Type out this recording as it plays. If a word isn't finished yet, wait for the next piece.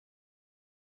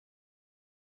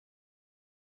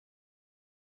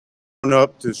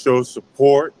up to show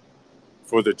support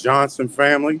for the Johnson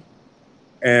family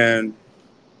and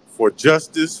for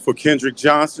justice for Kendrick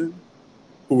Johnson,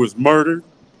 who was murdered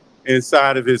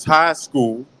inside of his high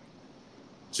school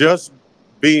just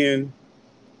being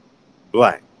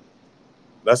black.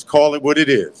 Let's call it what it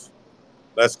is.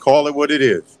 Let's call it what it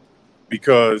is.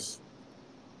 Because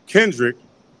Kendrick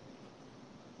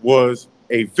was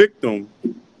a victim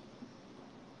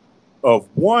of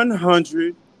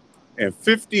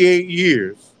 158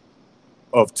 years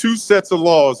of two sets of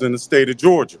laws in the state of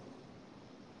Georgia.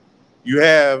 You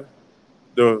have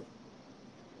the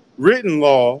written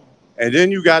law, and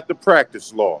then you got the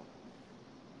practice law.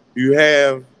 You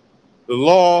have the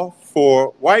law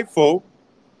for white folk,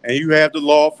 and you have the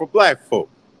law for black folk.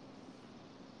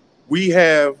 We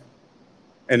have,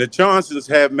 and the Johnsons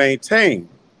have maintained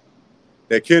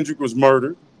that Kendrick was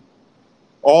murdered.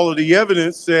 All of the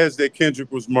evidence says that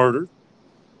Kendrick was murdered.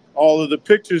 All of the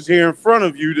pictures here in front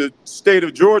of you, the state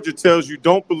of Georgia tells you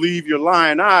don't believe your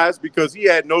lying eyes because he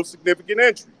had no significant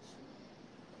entries.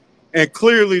 And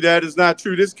clearly that is not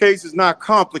true. This case is not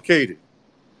complicated.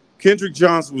 Kendrick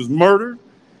Johnson was murdered.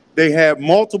 They have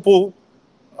multiple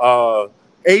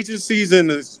agencies in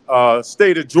the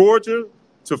state of Georgia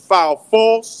to file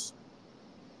false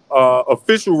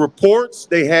official reports.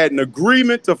 They had an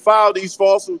agreement to file these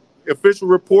false official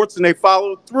reports, and they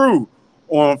followed through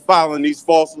on filing these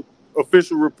false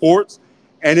official reports.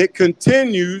 And it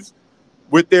continues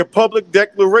with their public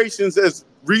declarations as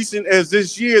recent as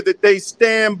this year that they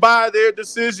stand by their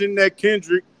decision that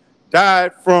Kendrick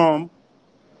died from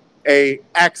an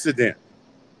accident.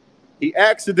 He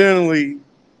accidentally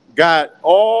got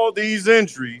all these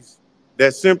injuries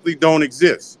that simply don't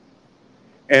exist.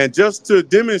 And just to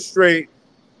demonstrate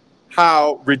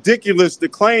how ridiculous the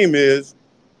claim is,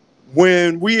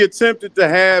 when we attempted to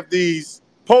have these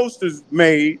posters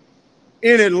made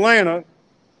in Atlanta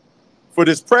for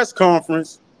this press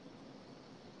conference,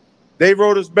 they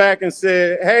wrote us back and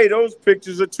said, hey, those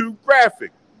pictures are too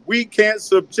graphic. We can't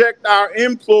subject our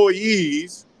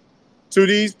employees to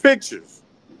these pictures.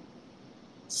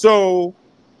 So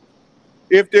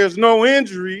if there's no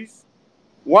injuries,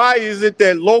 why is it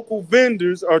that local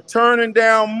vendors are turning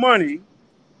down money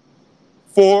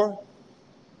for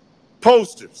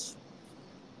posters?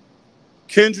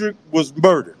 Kendrick was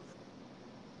murdered,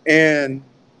 and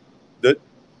the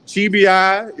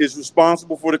GBI is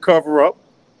responsible for the cover-up.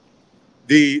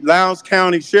 The Lowndes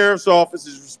County Sheriff's Office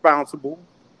is responsible.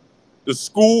 The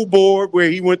school board where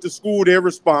he went to school, they're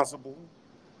responsible.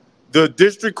 The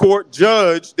district court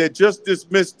judge that just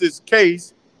dismissed this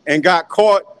case and got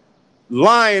caught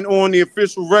lying on the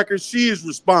official record, she is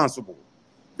responsible.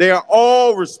 They are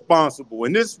all responsible.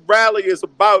 And this rally is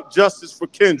about justice for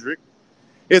Kendrick.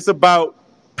 It's about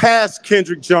past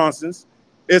Kendrick Johnsons.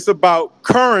 It's about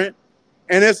current,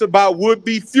 and it's about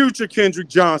would-be future Kendrick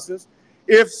Johnsons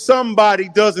if somebody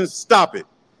doesn't stop it.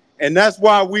 And that's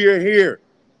why we are here.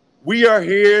 We are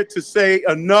here to say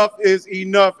enough is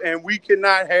enough, and we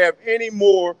cannot have any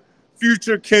more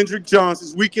future Kendrick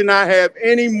Johnsons. We cannot have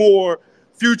any more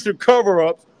future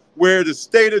cover-ups where the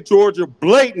state of Georgia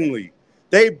blatantly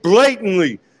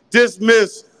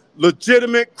dismiss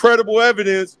legitimate, credible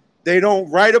evidence. They don't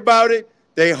write about it.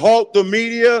 They halt the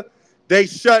media. They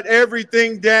shut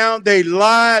everything down. They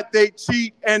lie, they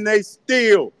cheat, and they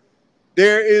steal.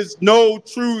 There is no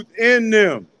truth in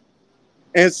them.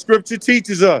 And Scripture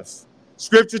teaches us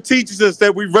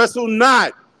that we wrestle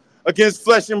not against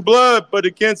flesh and blood, but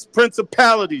against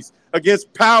principalities,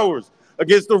 against powers,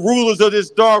 against the rulers of this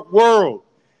dark world,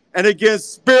 and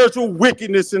against spiritual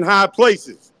wickedness in high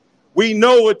places. We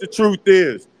know what the truth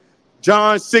is.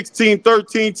 John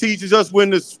 16:13 teaches us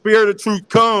when the Spirit of truth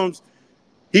comes,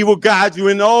 he will guide you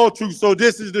into all truth. So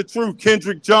this is the truth.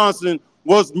 Kendrick Johnson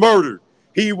was murdered.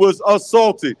 He was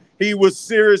assaulted. He was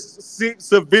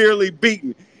severely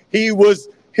beaten. He was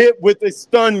hit with a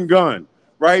stun gun,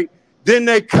 right? Then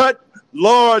they cut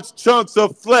large chunks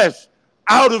of flesh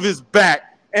out of his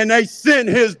back, and they sent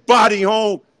his body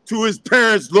home to his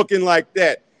parents looking like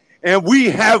that. And we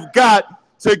have got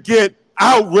to get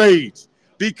outraged,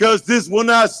 because this will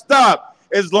not stop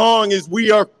as long as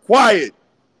we are quiet.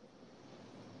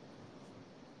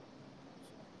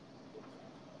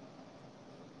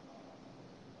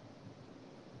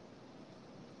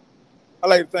 I'd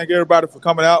like to thank everybody for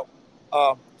coming out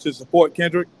to support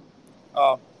Kendrick.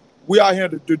 We are here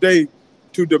today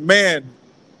to demand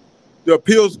the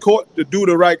appeals court to do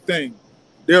the right thing.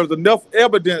 There's enough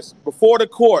evidence before the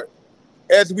court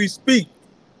as we speak,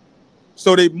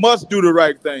 so they must do the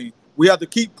right thing. We have to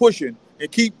keep pushing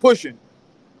and keep pushing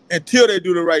until they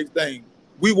do the right thing.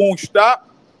 We won't stop.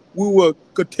 We will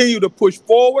continue to push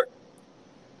forward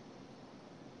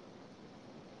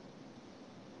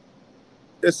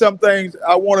there's some things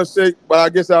I want to say, but I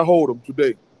guess I hold them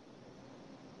today.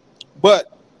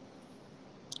 But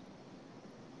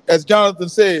as Jonathan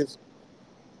says,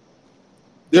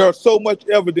 there is so much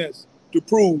evidence to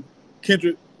prove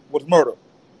Kendrick was murdered.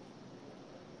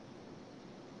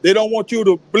 They don't want you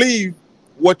to believe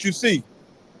what you see.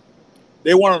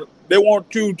 They want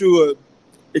you to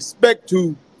expect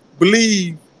to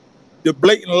believe the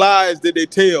blatant lies that they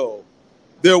tell.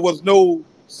 There was no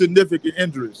significant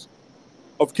injuries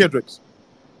of Kendrick's.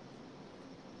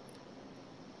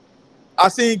 I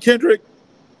seen Kendrick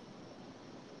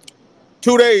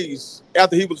 2 days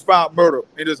after he was found murdered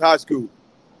in his high school.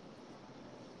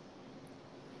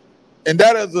 And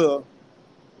that is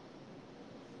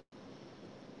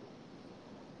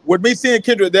with me seeing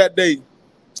Kendrick that day,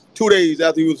 2 days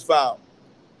after he was found,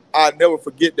 I'll never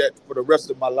forget that for the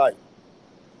rest of my life.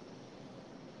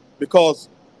 Because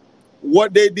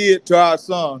what they did to our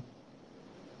son,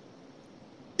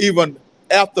 even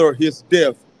after his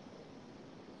death,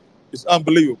 is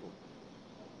unbelievable.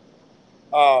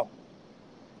 And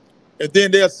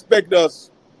then they expect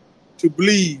us to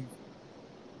believe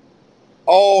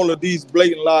all of these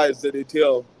blatant lies that they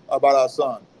tell about our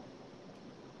son.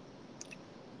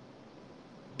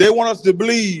 They want us to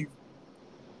believe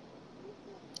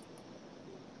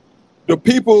the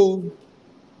people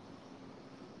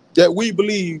that we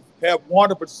believe have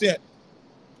 100%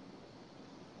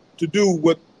 to do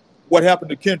with what happened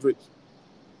to Kendrick.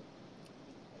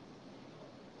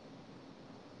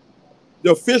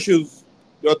 The officials,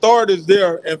 the authorities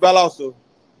there in Valdosta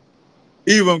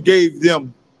even gave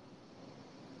them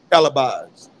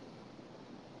alibis.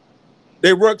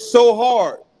 They worked so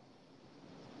hard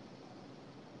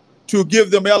to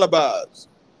give them alibis.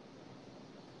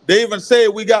 They even said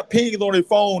we got pings on their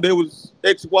phone. There was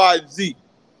X, Y, and Z.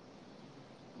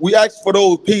 We asked for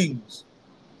those pings.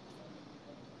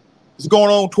 It's going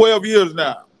on 12 years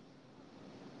now.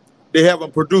 They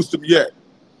haven't produced them yet.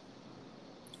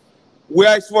 We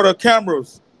asked for the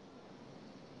cameras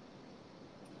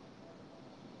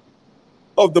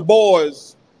of the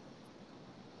boys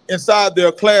inside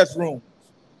their classrooms.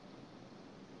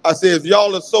 I said, if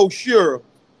y'all are so sure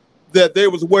that they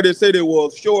was where they say they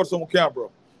was, show us on camera.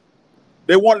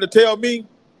 They wanted to tell me,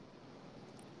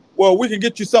 well, we can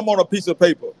get you some on a piece of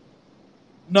paper.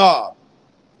 Nah.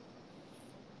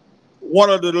 One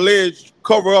of the alleged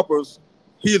cover-uppers,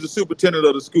 he is the superintendent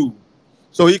of the school.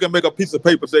 So he can make a piece of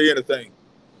paper say anything.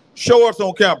 Show us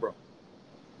on camera.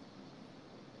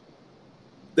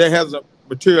 That hasn't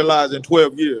materialized in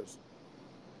 12 years.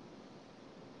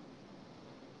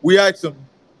 We asked them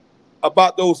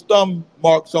about those thumb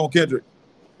marks on Kendrick.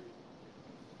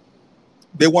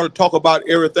 They want to talk about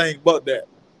everything but that.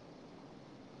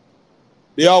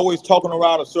 They're always talking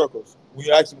around in circles.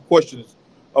 We ask them questions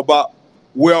about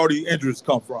where all the injuries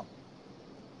come from.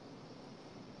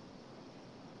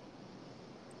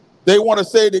 They want to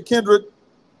say that Kendrick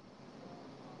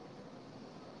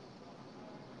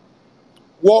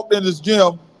walked in this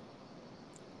gym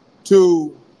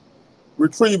to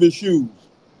retrieve his shoes.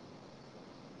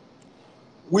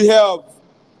 We have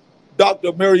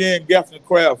Dr. Marianne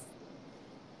Gaffney-Craft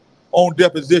on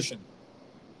deposition.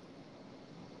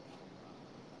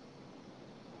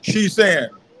 She's saying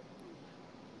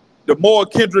the more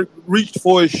Kendrick reached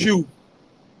for his shoe,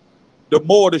 the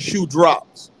more the shoe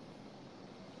drops.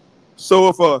 So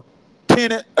if a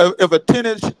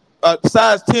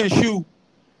size 10 shoe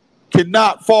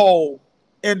cannot fall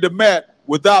in the mat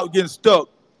without getting stuck,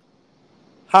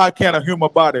 how can a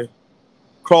human body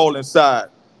crawl inside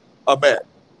a mat?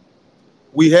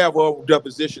 We have our own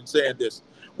deposition saying this.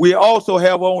 We also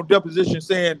have our own deposition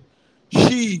saying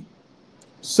she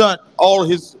sent all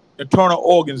his internal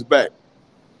organs back.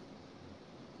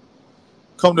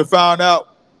 Come to find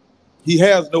out, he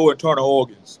has no internal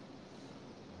organs.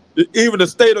 Even the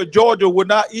state of Georgia would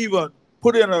not even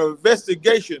put in an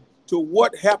investigation to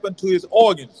what happened to his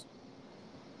organs.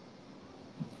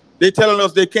 They're telling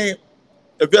us they can't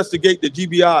investigate the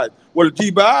GBIs. Well,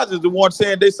 the GBIs is the one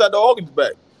saying they sent the organs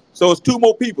back. So it's two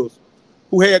more people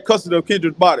who had custody of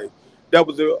Kendrick's body. That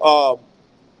was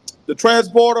the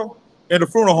transporter and the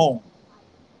funeral home.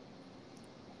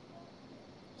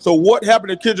 So what happened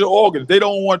to Kendrick's organs? They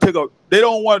don't want to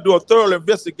do a thorough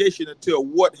investigation until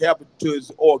what happened to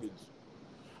his organs.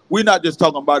 We're not just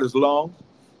talking about his lungs.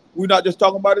 We're not just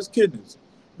talking about his kidneys.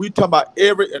 We're talking about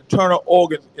every internal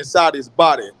organ inside his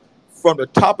body, from the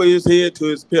top of his head to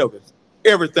his pelvis.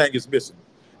 Everything is missing.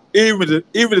 Even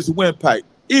his windpipe,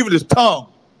 even his tongue.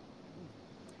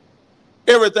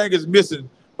 Everything is missing,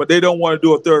 but they don't want to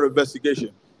do a thorough investigation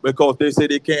because they say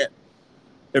they can't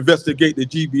investigate the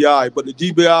GBI. But the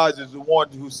GBIs is the one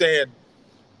who's saying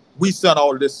we send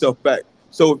all of this stuff back.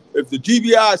 So if the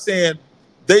GBI is saying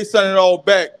they send it all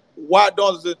back, why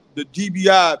doesn't the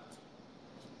GBI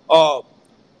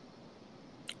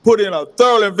put in a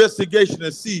thorough investigation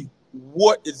to see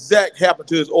what exactly happened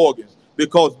to his organs?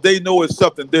 Because they know it's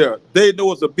something there. They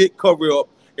know it's a big cover-up,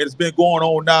 and it's been going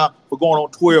on now for going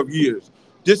on 12 years.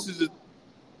 This is the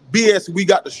BS we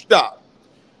got to stop.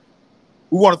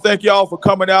 We want to thank y'all for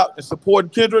coming out and supporting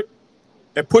Kendrick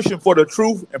and pushing for the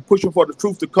truth and pushing for the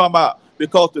truth to come out,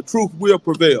 because the truth will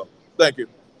prevail. Thank you.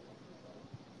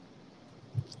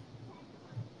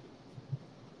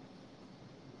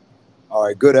 All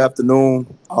right, good afternoon.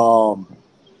 I'm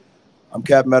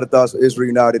Captain Metathos of Israel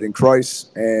United in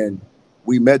Christ, and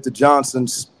we met the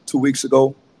Johnsons 2 weeks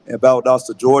ago in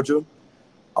Valdosta, Georgia.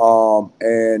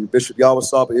 And Bishop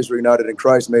Asaph of Israel United in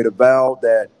Christ made a vow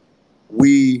that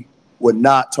we would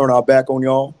not turn our back on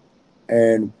y'all,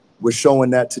 and we're showing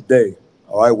that today.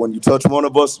 All right, when you touch one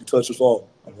of us, you touch us all.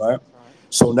 All right.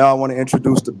 So now I want to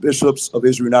introduce the bishops of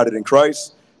Israel United in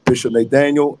Christ, Bishop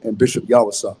Nathaniel and Bishop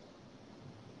Asaph.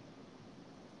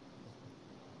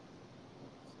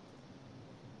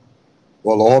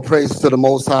 Well, all praise to the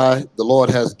Most High. The Lord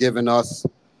has given us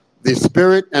the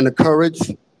spirit and the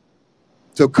courage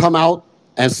to come out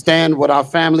and stand with our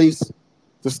families,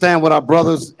 to stand with our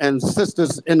brothers and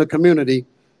sisters in the community.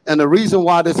 And the reason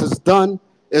why this is done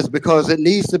is because it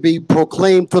needs to be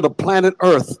proclaimed to the planet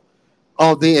Earth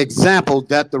of the example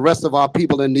that the rest of our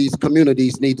people in these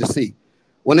communities need to see.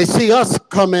 When they see us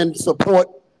come and support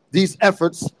these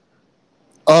efforts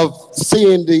of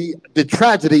seeing the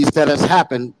tragedies that has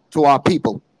happened to our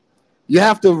people, you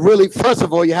have to really, first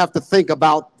of all, you have to think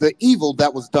about the evil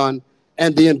that was done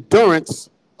and the endurance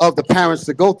of the parents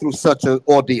to go through such an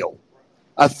ordeal.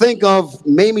 I think of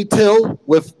Mamie Till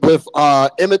with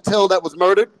Emmett Till that was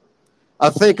murdered. I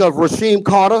think of Rasheem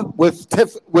Carter with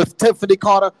Tiffany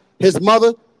Carter, his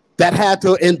mother, that had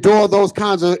to endure those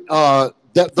kinds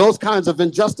of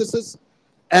injustices,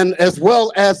 and as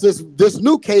well as this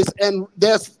new case, and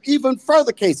there's even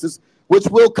further cases which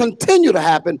will continue to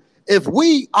happen if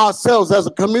we ourselves as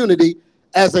a community,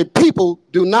 as a people,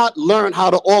 do not learn how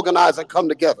to organize and come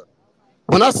together.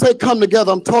 When I say come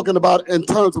together, I'm talking about in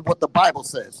terms of what the Bible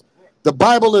says. The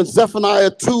Bible in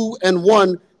Zephaniah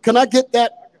 2:1. Can I get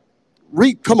that?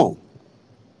 Read, come on.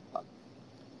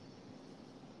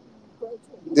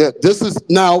 Yeah, this is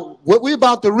now what we're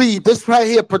about to read. This right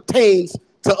here pertains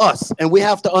to us, and we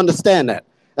have to understand that.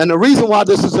 And the reason why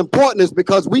this is important is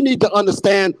because we need to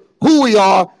understand who we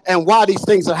are and why these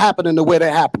things are happening the way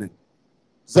they're happening.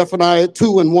 Zephaniah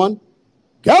 2:1.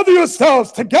 Gather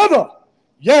yourselves together,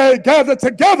 yea, gather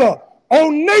together, O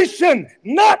nation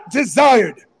not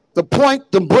desired. The point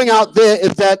to bring out there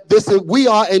is that we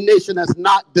are a nation that's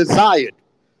not desired.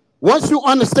 Once you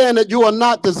understand that you are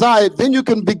not desired, then you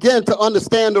can begin to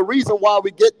understand the reason why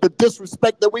we get the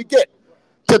disrespect that we get.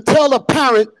 To tell a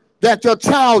parent that your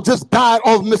child just died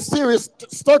of mysterious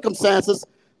circumstances,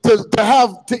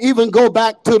 to even go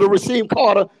back to the Rasheem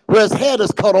Carter, where his head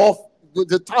is cut off,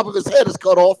 the top of his head is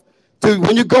cut off, to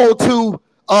when you go to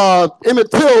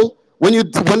Emmett Till, when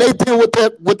they deal with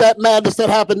that madness that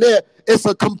happened there, it's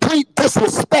a complete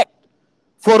disrespect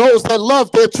for those that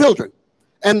love their children.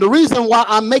 And the reason why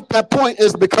I make that point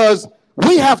is because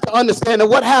we have to understand that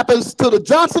what happens to the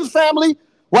Johnson family,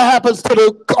 what happens to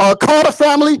the Carter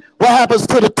family, what happens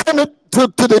to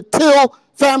the Till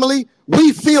family,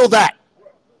 we feel that.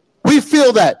 We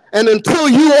feel that. And until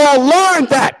you all learn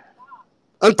that,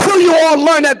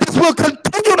 this will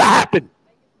continue to happen.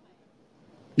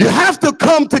 You have to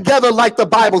come together like the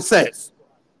Bible says.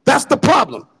 That's the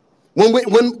problem.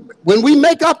 When we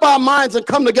make up our minds and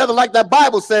come together like that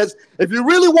Bible says, if you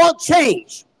really want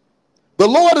change, the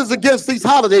Lord is against these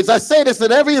holidays. I say this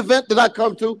at every event that I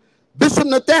come to. Bishop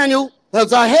Nathaniel,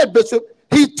 as our head bishop,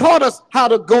 he taught us how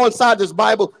to go inside this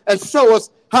Bible and show us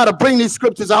how to bring these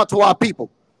scriptures out to our people.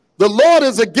 The Lord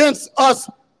is against us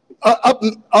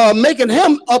making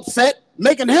him upset,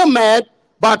 making him mad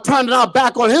by turning our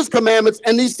back on his commandments,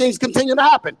 and these things continue to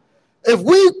happen. If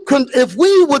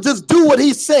we would just do what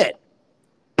he said,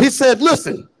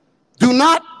 listen, do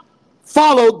not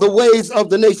follow the ways of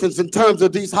the nations in terms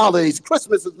of these holidays.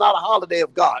 Christmas is not a holiday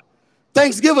of God.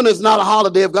 Thanksgiving is not a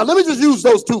holiday of God. Let me just use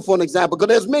those two for an example, because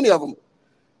there's many of them.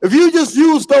 If you just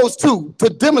use those two to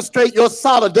demonstrate your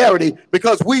solidarity,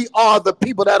 because we are the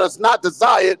people that is not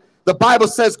desired, the Bible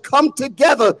says come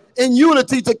together in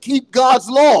unity to keep God's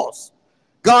laws.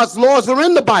 God's laws are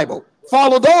in the Bible.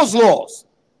 Follow those laws.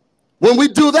 When we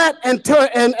do that and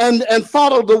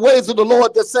follow the ways of the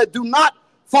Lord that said, do not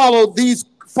follow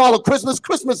Christmas.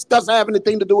 Christmas doesn't have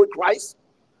anything to do with Christ.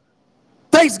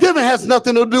 Thanksgiving has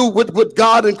nothing to do with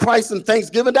God and Christ and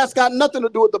Thanksgiving. That's got nothing to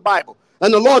do with the Bible.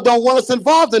 And the Lord don't want us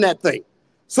involved in that thing.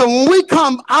 So when we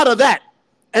come out of that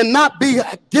and not be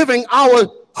giving our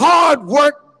hard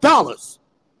work dollars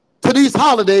to these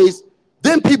holidays,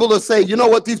 then people will say, you know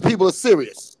what, these people are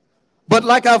serious. But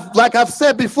like I've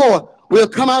said before, we'll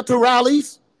come out to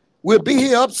rallies, we'll be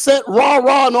here upset,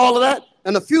 rah, and all of that.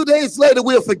 And a few days later,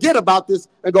 we'll forget about this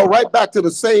and go right back to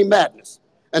the same madness.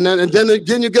 And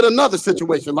then you get another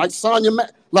situation like Sonia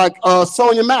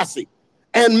Massey,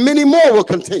 and many more will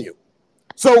continue.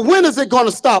 So when is it going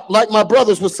to stop? Like my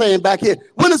brothers were saying back here,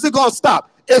 when is it going to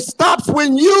stop? It stops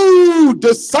when you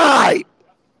decide.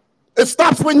 It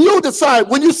stops when you decide.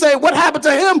 When you say, what happened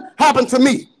to him happened to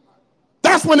me.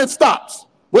 That's when it stops.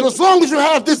 Well, as long as you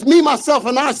have this me, myself,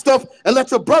 and I stuff, and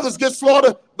let your brothers get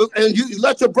slaughtered, and you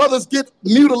let your brothers get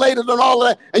mutilated and all of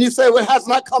that, and you say, well, it has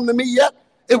not come to me yet,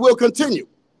 it will continue.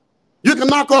 You can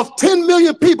knock off 10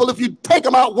 million people if you take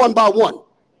them out one by one.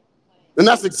 And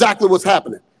that's exactly what's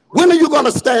happening. When are you going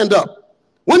to stand up?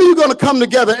 When are you going to come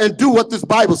together and do what this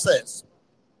Bible says?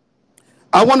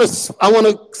 I want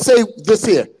to say this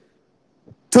here.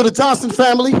 To the Johnson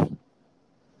family,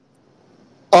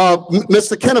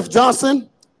 Mr. Kenneth Johnson,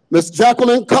 Miss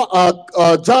Jacqueline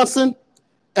Johnson,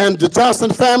 and the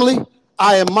Johnson family,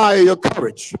 I admire your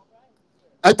courage.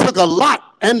 It took a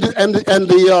lot, and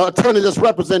the attorney that's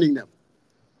representing them.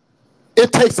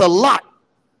 It takes a lot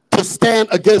to stand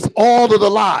against all of the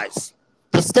lies,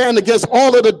 to stand against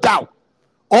all of the doubt,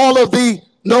 all of the,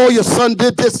 no, your son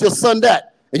did this, your son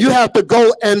that. And you have to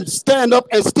go and stand up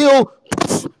and still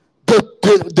push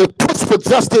the push for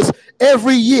justice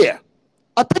every year.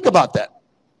 I think about that.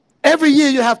 Every year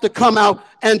you have to come out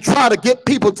and try to get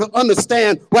people to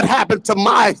understand what happened to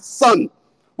my son,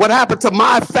 what happened to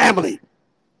my family.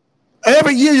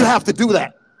 Every year you have to do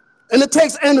that. And it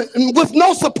takes, and with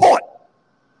no support,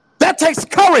 that takes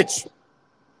courage.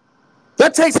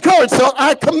 That takes courage. So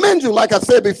I commend you, like I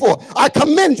said before. I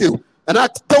commend you. And I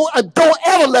don't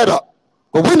ever let up.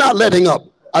 But we're not letting up.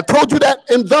 I told you that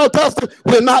in Valdosta,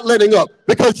 we're not letting up.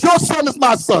 Because your son is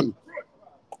my son.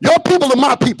 Your people are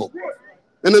my people.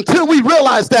 And until we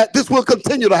realize that, this will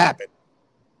continue to happen.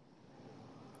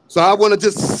 So I want to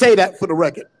just say that for the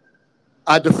record.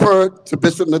 I defer to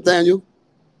Bishop Nathaniel.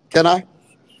 Can I?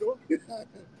 Sure.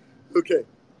 Okay.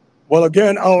 Well,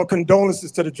 again, our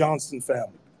condolences to the Johnson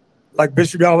family. Like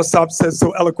Bishop Asaph said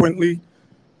so eloquently,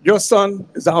 your son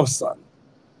is our son.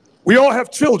 We all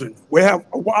have children. We have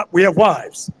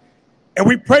wives. And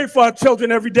we pray for our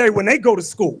children every day when they go to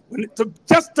school,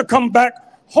 just to come back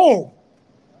home.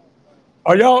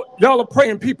 Y'all are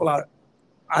praying people out.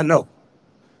 I know.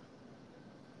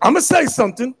 I'm going to say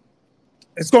something.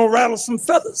 It's going to rattle some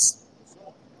feathers.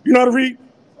 You know how to read?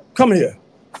 Come here.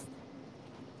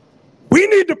 We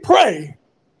need to pray,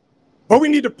 but we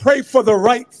need to pray for the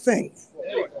right thing.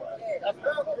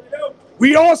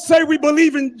 We all say we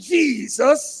believe in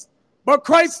Jesus, but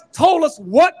Christ told us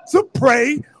what to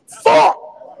pray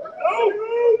for.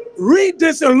 Read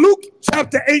this in Luke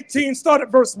chapter 18, start at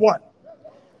verse 1.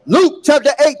 Luke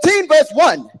chapter 18, verse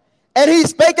 1. And he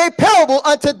spake a parable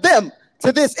unto them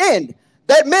to this end,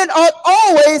 that men ought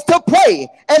always to pray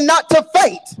and not to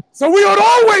faint. So we ought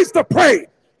always to pray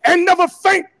and never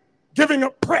faint giving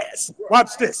up prayers.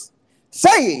 Watch this.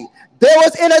 Saying, there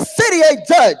was in a city a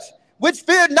judge which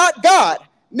feared not God.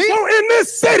 So in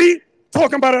this city,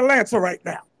 talking about Atlanta right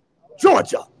now,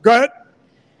 Georgia, go ahead.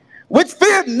 Which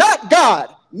feared not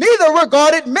God, neither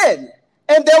regarded men.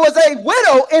 And there was a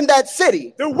widow in that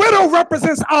city. The widow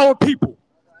represents our people.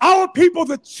 Our people,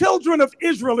 the children of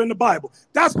Israel in the Bible.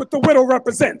 That's what the widow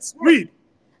represents. Read.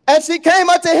 And she came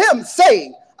unto him,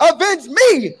 saying, avenge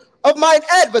me of mine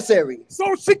adversary.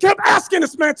 So she kept asking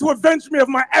this man to avenge me of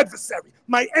my adversary,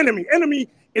 my enemy. Enemy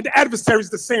and adversary is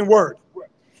the same word.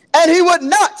 And he would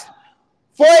not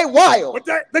for a while. But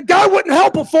the guy wouldn't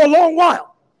help her for a long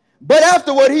while. But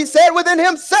afterward he said within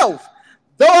himself,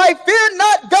 though I fear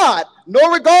not God,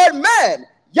 nor regard man,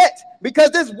 yet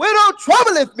because this widow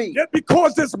troubleth me. Yet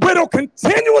because this widow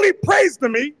continually prays to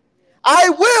me, I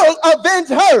will avenge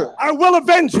her. I will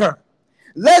avenge her.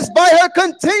 Lest by her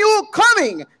continual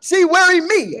coming she weary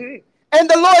me. And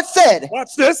the Lord said,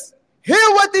 watch this. Hear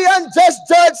what the unjust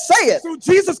judge saith. So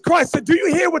Jesus Christ said, do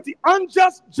you hear what the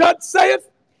unjust judge saith?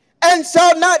 And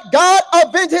shall not God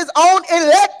avenge his own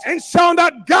elect? And shall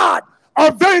not God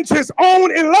avenge his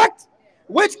own elect?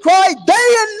 Which cry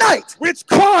day and night. Which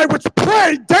cry, which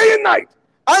pray day and night.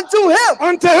 Unto him.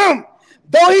 Unto him.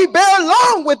 Though he bear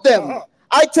long with them.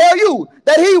 I tell you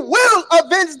that he will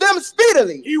avenge them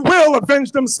speedily. He will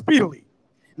avenge them speedily.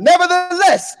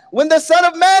 Nevertheless, when the Son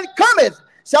of Man cometh,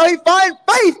 shall he find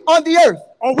faith on the earth.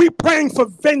 Are we praying for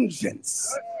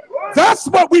vengeance? That's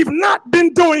what we've not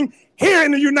been doing here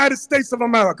in the United States of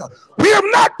America. We have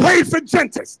not prayed for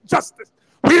justice.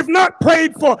 We have not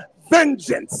prayed for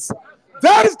vengeance.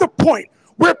 That is the point.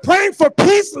 We're praying for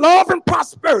peace, love, and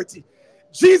prosperity.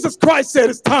 Jesus Christ said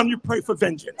it's time you pray for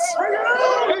vengeance.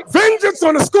 Vengeance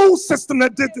on the school system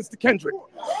that did this to Kendrick.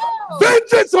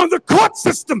 Vengeance on the court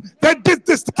system that did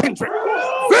this to Kendrick.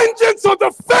 Vengeance on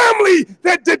the family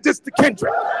that did this to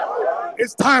Kendrick.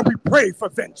 It's time we pray for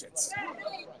vengeance.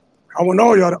 I want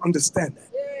all y'all to understand that.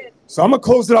 So I'm going to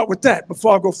close it out with that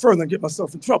before I go further and get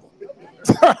myself in trouble.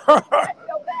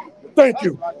 Thank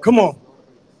you. Come on.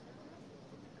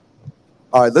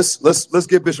 All right, let's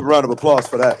give Bishop a round of applause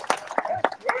for that.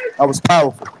 That was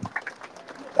powerful.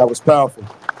 That was powerful.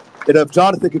 And if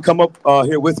Jonathan could come up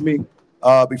here with me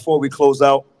before we close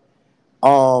out,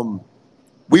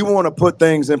 we want to put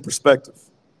things in perspective.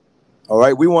 All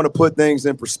right, we want to put things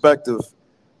in perspective.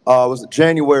 Was it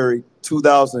January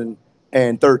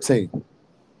 2013?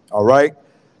 All right,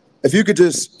 if you could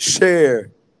just share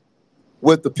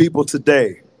with the people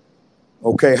today,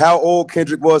 okay, how old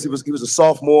Kendrick was. He was a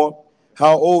sophomore.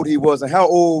 How old he was and how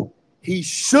old he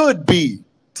should be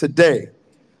today,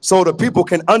 so the people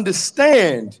can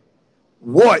understand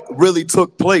what really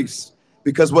took place,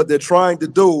 because what they're trying to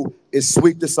do is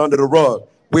sweep this under the rug.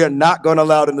 We are not going to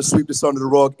allow them to sweep this under the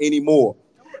rug anymore,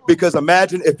 because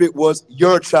imagine if it was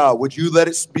your child. Would you let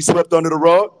it be swept under the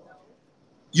rug?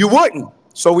 You wouldn't.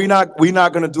 So we're not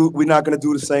going to do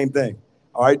the same thing.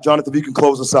 All right, Jonathan, if you can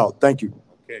close us out. Thank you.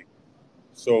 Okay.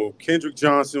 So Kendrick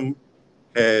Johnson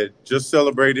had just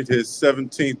celebrated his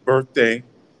 17th birthday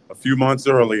a few months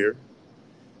earlier.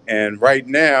 And right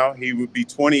now, he would be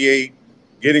 28,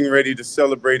 getting ready to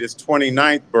celebrate his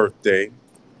 29th birthday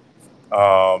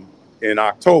in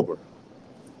October.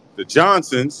 The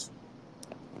Johnsons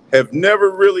have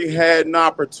never really had an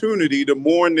opportunity to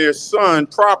mourn their son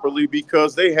properly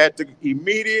because they had to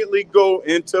immediately go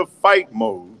into fight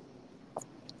mode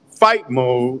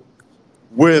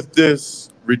with this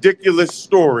ridiculous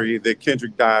story that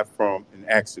Kendrick died from an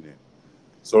accident.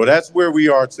 So that's where we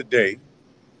are today.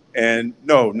 And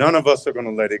no, none of us are going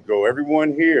to let it go.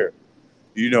 Everyone here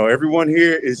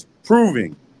is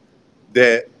proving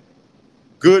that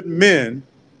good men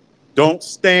don't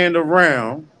stand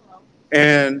around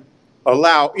and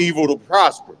allow evil to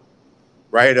prosper,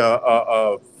 right?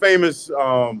 A famous,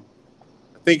 I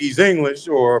think he's English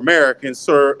or American,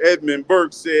 Sir Edmund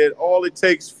Burke said, all it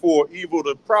takes for evil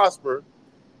to prosper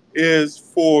is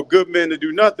for good men to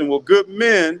do nothing. Well, good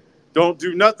men don't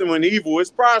do nothing when evil is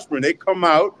prospering. They come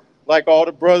out like all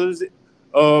the brothers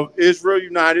of Israel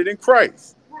united in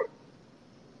Christ.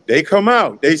 They come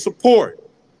out, they support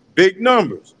big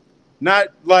numbers, not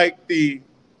like the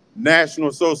National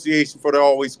Association for the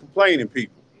Always Complaining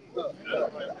People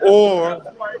or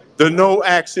the No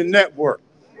Action Network.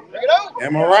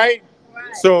 Am I right?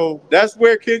 So that's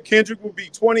where Kendrick will be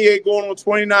 28 going on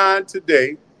 29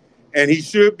 today. And he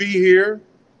should be here.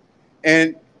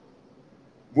 And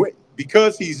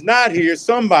because he's not here, a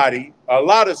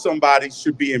lot of somebody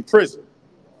should be in prison.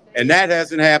 And that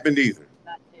hasn't happened either.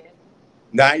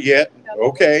 Not yet.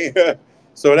 Okay.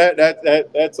 So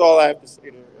that's all I have to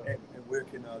say there. And where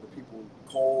can the people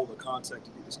call or contact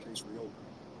to get this case reopened?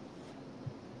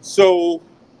 So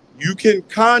you can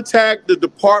contact the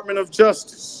Department of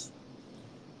Justice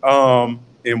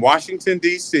in Washington,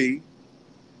 D.C.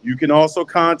 You can also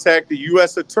contact the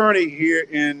U.S. Attorney here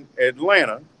in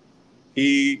Atlanta.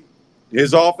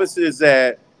 His office is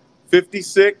at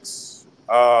 56,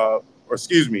 what's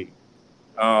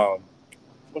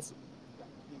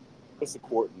the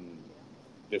court in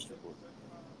District Court?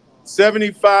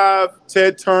 75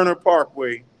 Ted Turner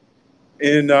Parkway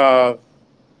in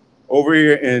over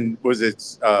here in,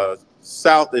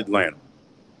 South Atlanta.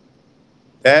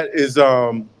 That is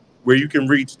where you can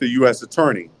reach the U.S.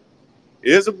 Attorney.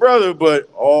 It is a brother, but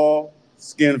all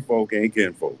skin folk ain't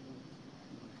kinfolk.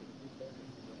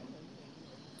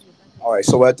 All right,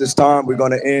 so at this time, we're going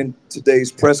to end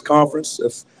today's press conference.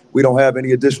 If we don't have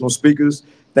any additional speakers,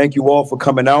 thank you all for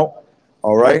coming out.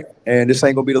 All right, and this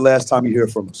ain't going to be the last time you hear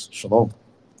from us. Shalom.